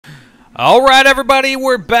Alright everybody,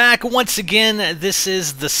 we're back once again. This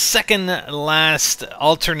is the second last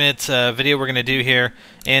alternate video we're going to do here.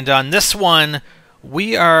 And on this one,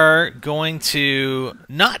 we are going to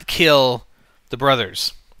not kill the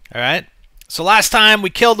brothers. Alright? So last time we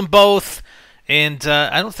killed them both, and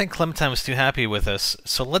I don't think Clementine was too happy with us.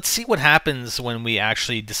 So let's see what happens when we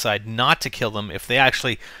actually decide not to kill them. If they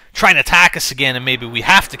actually try and attack us again and maybe we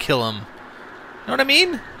have to kill them. You know what I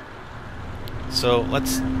mean? So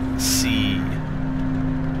let's see.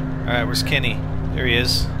 Alright, where's Kenny? There he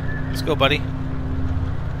is. Let's go, buddy.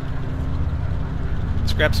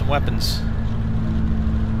 Let's grab some weapons.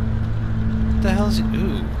 What the hell is he?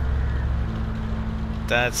 Ooh.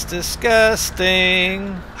 That's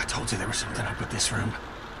disgusting. I told you there was something up with this room.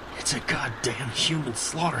 It's a goddamn human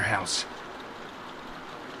slaughterhouse.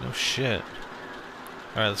 No shit.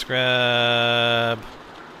 Alright, let's grab...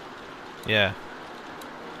 Yeah.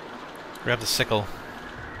 Grab the sickle.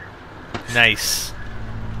 Nice.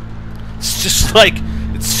 It's just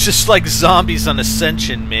like zombies on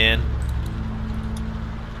Ascension, man.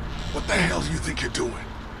 What the hell do you think you're doing?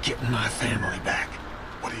 Getting my family back.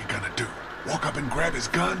 What are you gonna do? Walk up and grab his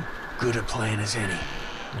gun? Good a plan as any.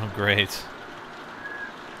 Oh, great.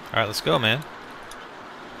 Alright, let's go, man.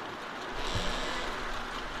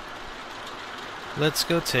 Let's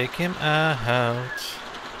go take him out.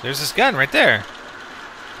 There's his gun right there.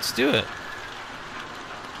 Let's do it.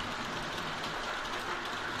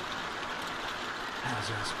 How's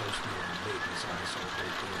that supposed to be a big this asshole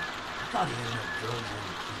right there? I thought he had enough drugs in him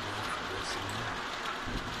to keep him up for the rest of the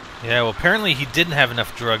night. Yeah, well, apparently he didn't have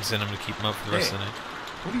enough drugs in him to keep him up for the rest of the night.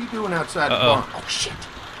 What are you doing outside the barn? Oh shit!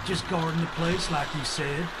 Just guarding the place like you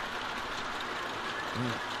said.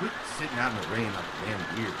 Quit sitting out in the rain like a damn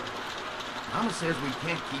weirdo. Mama says we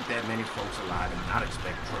can't keep that many folks alive and not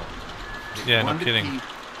expect trouble. Pick Yeah, no one to kidding. keep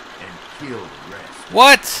and kill the rest.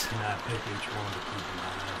 What? Can I pick each one to keep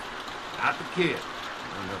alive? Not the kid.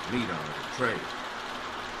 Not enough meat on it to trade.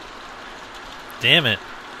 Damn it.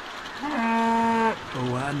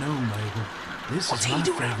 Oh, I know, Mabel. This What's is he my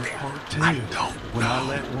doing out favorite there? part too. I don't when I know.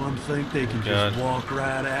 let one think they can God. just walk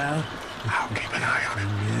right out. I'll keep an eye on him.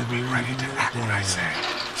 Be ready to act when I say.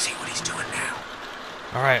 See what he's doing now.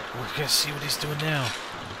 Alright, we're gonna see what he's doing now.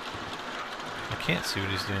 I can't see what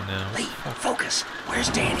he's doing now. Lee, focus. Where's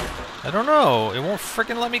Danny? I don't know. It won't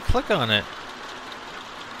freaking let me click on it.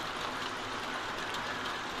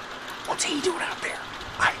 What's he doing out there?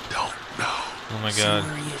 I don't know. Oh my See god.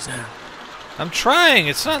 where he is now. I'm trying.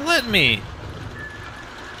 It's not letting me.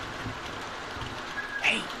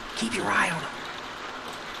 Hey, keep your eye on him.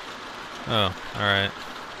 Oh, alright.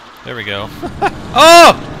 There we go.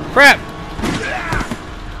 Oh! Crap!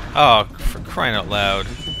 Oh, for crying out loud.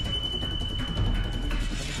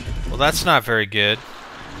 Well, that's not very good.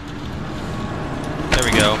 There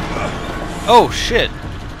we go. Oh, shit.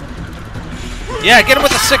 Yeah, get him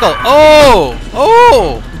with the sickle. Oh!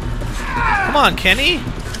 Oh! Come on, Kenny.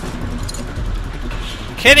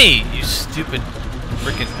 Kenny, you stupid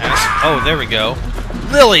freaking ass. Oh, there we go.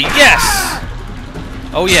 Lily, yes!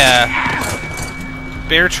 Oh, yeah.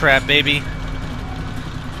 Bear trap, baby.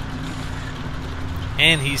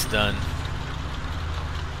 And he's done.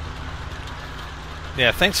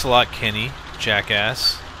 Yeah, thanks a lot, Kenny,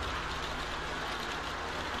 jackass.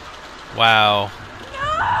 Wow.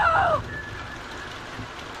 No!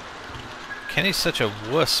 Kenny's such a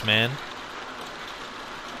wuss, man.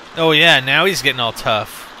 Oh yeah, now he's getting all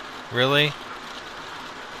tough. Really?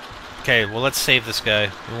 Okay, well let's save this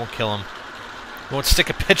guy. We won't kill him. We won't stick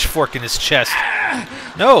a pitchfork in his chest.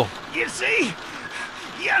 No! You see?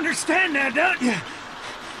 You understand that, don't you?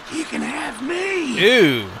 You can have me.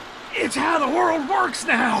 Ew! It's how the world works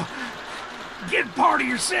now. Get part of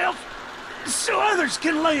yourself so others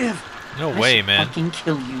can live. No I way, should man. fucking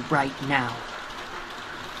kill you right now.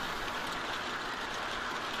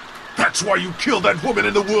 That's why you killed that woman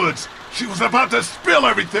in the woods. She was about to spill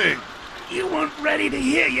everything. You weren't ready to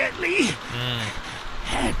hear yet, Lee.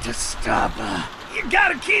 Had to stop her. You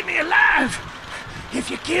gotta keep me alive. If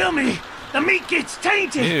you kill me, the meat gets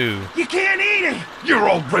tainted. Ew. You can't eat it. You're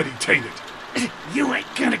already tainted. You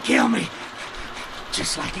ain't gonna kill me.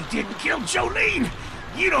 Just like he didn't kill Jolene.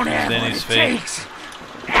 You don't have Then what he's it fake. takes.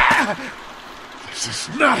 Ah! This is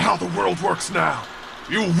not how the world works now.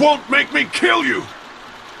 You won't make me kill you.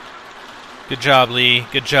 Good job, Lee.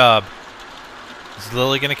 Good job. Is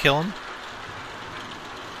Lily gonna kill him?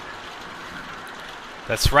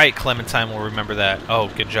 That's right, Clementine will remember that. Oh,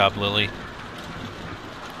 good job, Lily.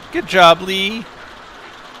 Good job, Lee.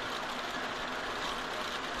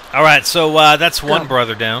 Alright, so that's one Go.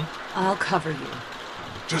 brother down. I'll cover you.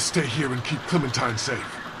 Just stay here and keep Clementine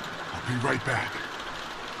safe. I'll be right back.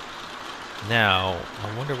 Now,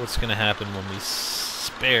 I wonder what's going to happen when we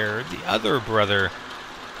spare the other brother.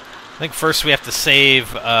 I think first we have to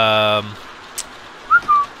save,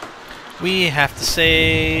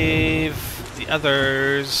 the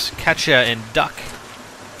others, Katya and Duck.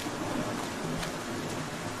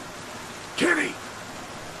 Kenny!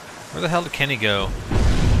 Where the hell did Kenny go?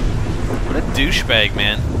 What a douchebag,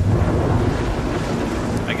 man.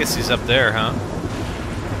 I guess he's up there, huh?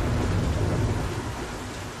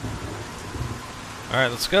 Alright,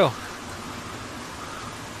 let's go.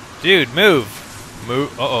 Dude, move!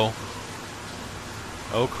 Move. Uh-oh.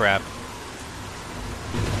 Oh, crap.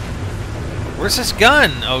 Where's this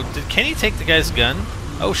gun? Oh, did Kenny take the guy's gun?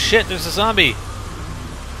 Oh, shit, there's a zombie.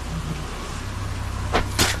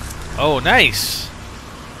 Oh, nice.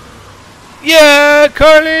 Yeah,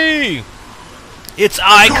 Carly! It's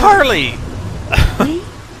I, Carly! Lee?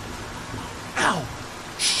 Ow!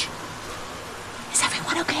 Shh! Is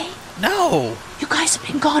everyone okay? No! You guys have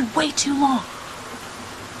been gone way too long.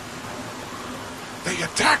 They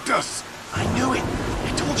attacked us! I knew it.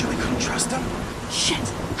 I told you we couldn't trust them. Shit.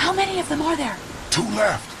 How many of them are there? 2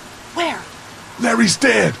 left. Where? Larry's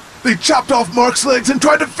dead! They chopped off Mark's legs and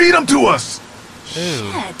tried to feed him to us!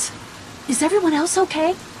 Ooh. Shit. Is everyone else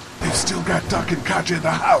okay? They've still got Duck and Katya in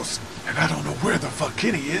the house, and I don't know where the fuck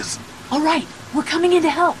Kenny is. All right. We're coming in to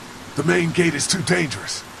help. The main gate is too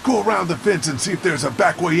dangerous. Go around the fence and see if there's a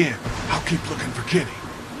back way in. I'll keep looking for Kenny.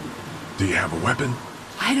 Do you have a weapon?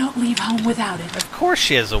 I don't leave home without it. Of course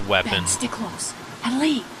she has a weapon. Ben, stick close. And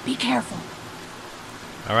Lee, be careful.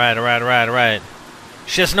 Alright, alright, alright, alright.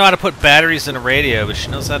 She doesn't know how to put batteries in a radio, but she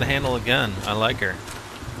knows how to handle a gun. I like her.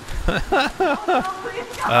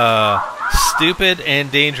 Stupid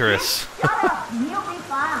and dangerous.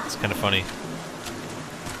 It's kind of funny.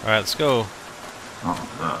 Alright, let's go.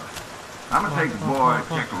 Oh, I'm gonna take the boy and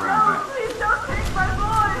check around a bit. Please don't take my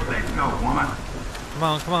boy. Let's go, woman. Come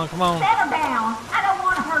on, come on, come on. Settle down. I don't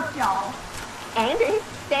want to hurt y'all. Andy?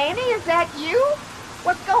 Danny, is that you?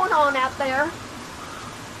 What's going on out there?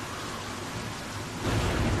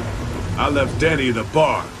 I left Danny in the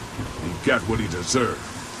bar. He got what he deserved.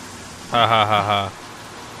 Ha ha ha ha.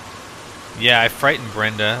 Yeah, I frightened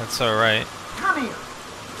Brenda. That's alright. Come here.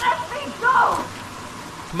 Let me go.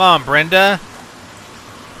 Come on, Brenda.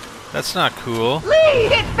 That's not cool. Lee,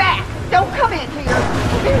 get back. Don't come in here.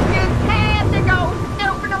 You just had to go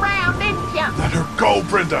snooping around, didn't you? Let her go,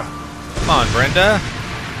 Brenda! Come on, Brenda.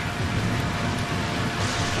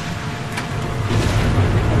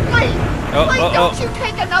 Please, please don't oh. you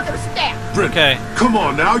take another step. Brenda, Okay. come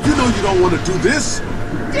on now. You know you don't want to do this.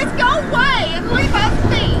 Just go away and leave us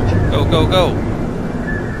be. Go, go, go.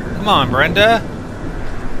 Come on, Brenda.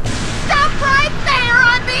 Stop right there.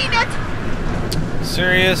 I mean it.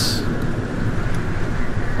 Serious?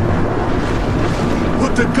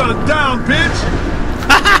 Put the gun down, bitch!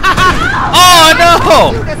 Oh,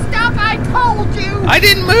 no! You to stop. I told you. I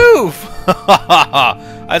didn't move!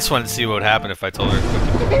 I just wanted to see what would happen if I told her to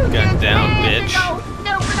put the gun down, bitch.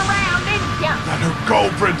 Snooping around, didn't you? Let her go,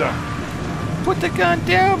 Brenda! Put the gun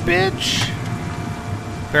down, bitch!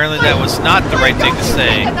 Apparently that was not the right thing to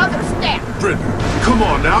say. Take another step. Brenda, come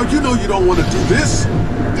on now. You know you don't want to do this.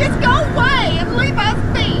 Just go away and leave us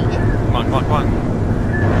be. Come on, come on, come on.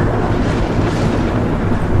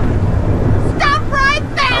 Stop right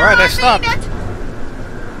there. All right, I mean stopped. it.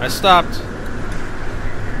 I stopped.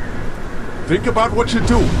 Think about what you're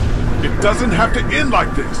doing. It doesn't have to end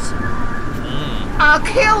like this. I'll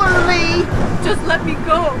kill her, Lee. Just let me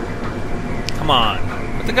go. Come on.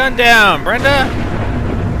 Put the gun down, Brenda!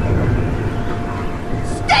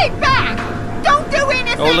 Stay back. Don't do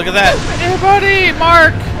anything. Oh, look at that. Hey, buddy!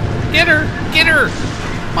 Mark! Get her! Get her!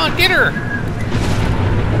 Come on, get her!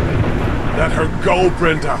 Let her go,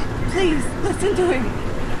 Brenda. Please, listen to him.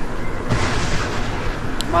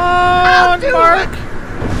 Come on, do Mark! it.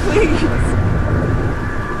 Please.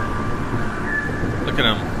 Look at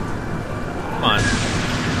him. Come on.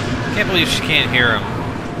 Can't believe she can't hear him.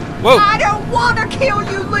 Whoa! I don't want to kill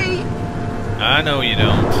you, Lee. I know you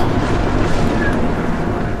don't.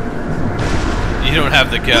 You don't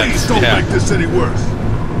have the guts. Please don't Yeah. make this any worse.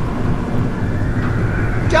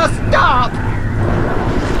 Just stop.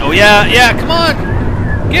 Oh yeah, yeah, come on!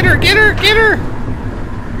 Get her, get her, get her!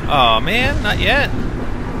 Oh man, not yet.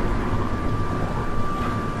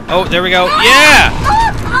 Oh, there we go. Yeah!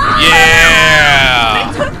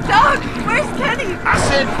 Yeah! Doug, where's Kenny? I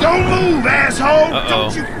said don't move, asshole! Uh-oh.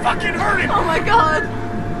 Don't you fucking hurt him! Oh my God.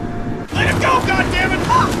 Let him go, goddammit!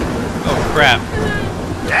 Oh crap.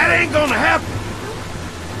 That ain't gonna happen!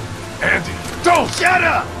 Andy, Don't shut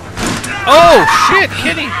up! Oh shit,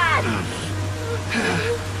 Kenny!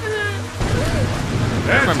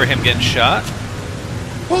 I remember him getting shot.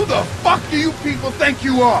 Who the fuck do you people think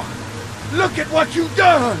you are? Look at what you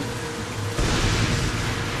done!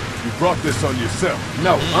 You brought this on yourself.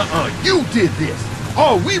 No, you did this.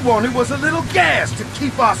 All we wanted was a little gas to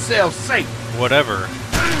keep ourselves safe. Whatever.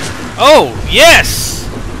 Oh, yes!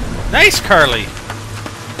 Nice, Carly.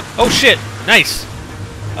 Oh, shit. Nice.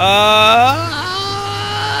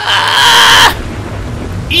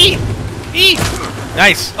 Eat! Eat!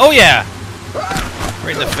 Nice. Oh, yeah.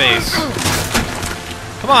 Right in the face.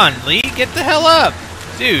 Come on, Lee. Get the hell up.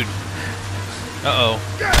 Dude. Uh-oh.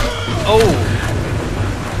 Oh.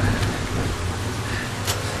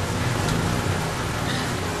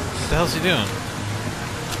 What the hell's he doing?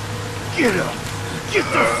 Get up. Get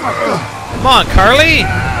the fuck up. Come on, Carly.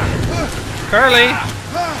 Carly.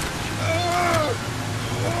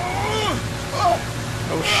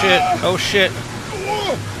 Oh, shit. Oh, shit.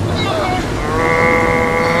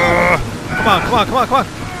 Come on, come on, come on, come on.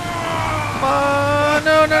 Come on.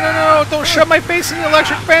 No, no, no, no. Don't shove my face in the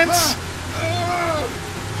electric fence.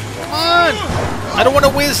 Come on. I don't want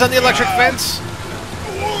to whiz on the electric fence.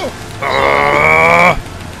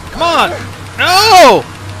 Come on. No.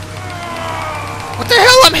 What the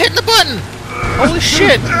hell? I'm hitting the button. Holy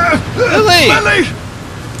shit. Lily. Lily!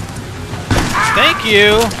 Thank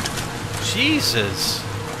you. Jesus.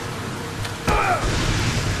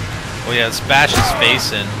 Oh yeah, let's bash his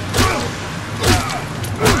face in.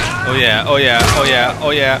 Oh yeah, oh yeah, oh yeah,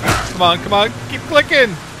 oh yeah. Come on, keep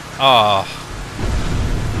clicking. Oh.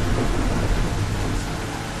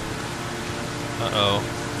 Uh-oh.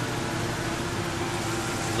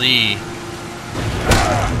 Lee.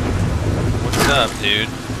 What's up, dude?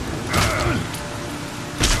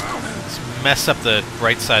 Let's mess up the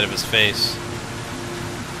right side of his face.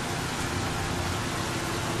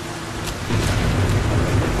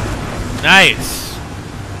 Nice!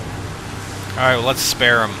 Alright, well, let's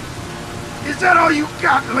spare him. Is that all you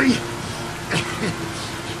got, Lee?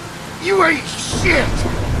 You ain't shit!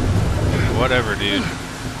 Whatever, dude.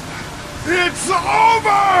 It's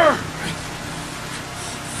over!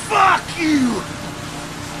 Fuck you!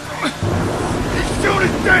 As soon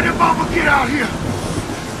as Dad and Mama get out here,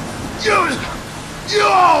 you're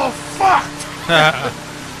all fucked!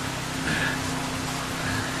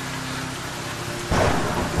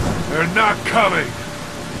 They're not coming.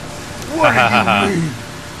 What do you mean?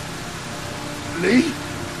 Lee?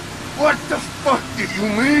 What the fuck do you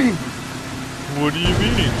mean? What do you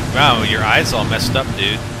mean? Wow, your eyes all messed up,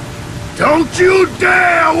 dude. Don't you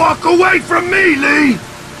dare walk away from me, Lee!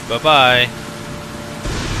 Bye-bye.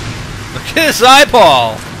 Look at his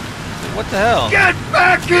eyeball! What the hell? Get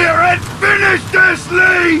back here and finish this,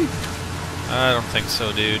 Lee! I don't think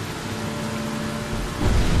so, dude.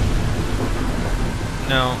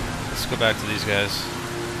 No. Let's go back to these guys.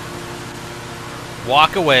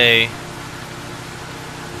 Walk away.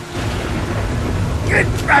 Get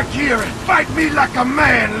back here and fight me like a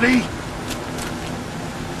man, Lee!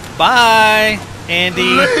 Bye, Andy.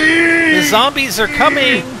 Lee! The zombies are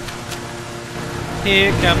coming.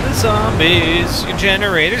 Here come the zombies. Your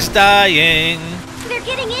generator's dying. They're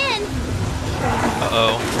getting in.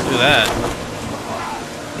 Uh-oh. Look at that.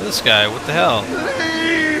 Look at this guy. What the hell?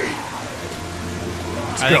 Lee!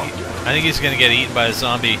 I think he's gonna get eaten by a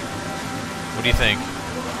zombie. What do you think?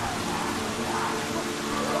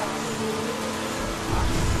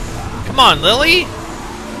 Come on, Lily!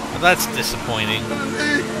 Well, that's disappointing.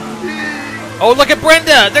 Oh, look at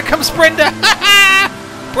Brenda! There comes Brenda!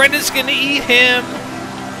 Brenda's gonna eat him!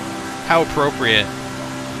 How appropriate.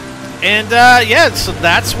 And, yeah, so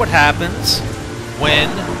that's what happens when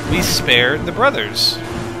we spare the brothers.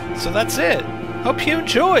 So that's it. Hope you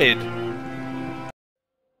enjoyed.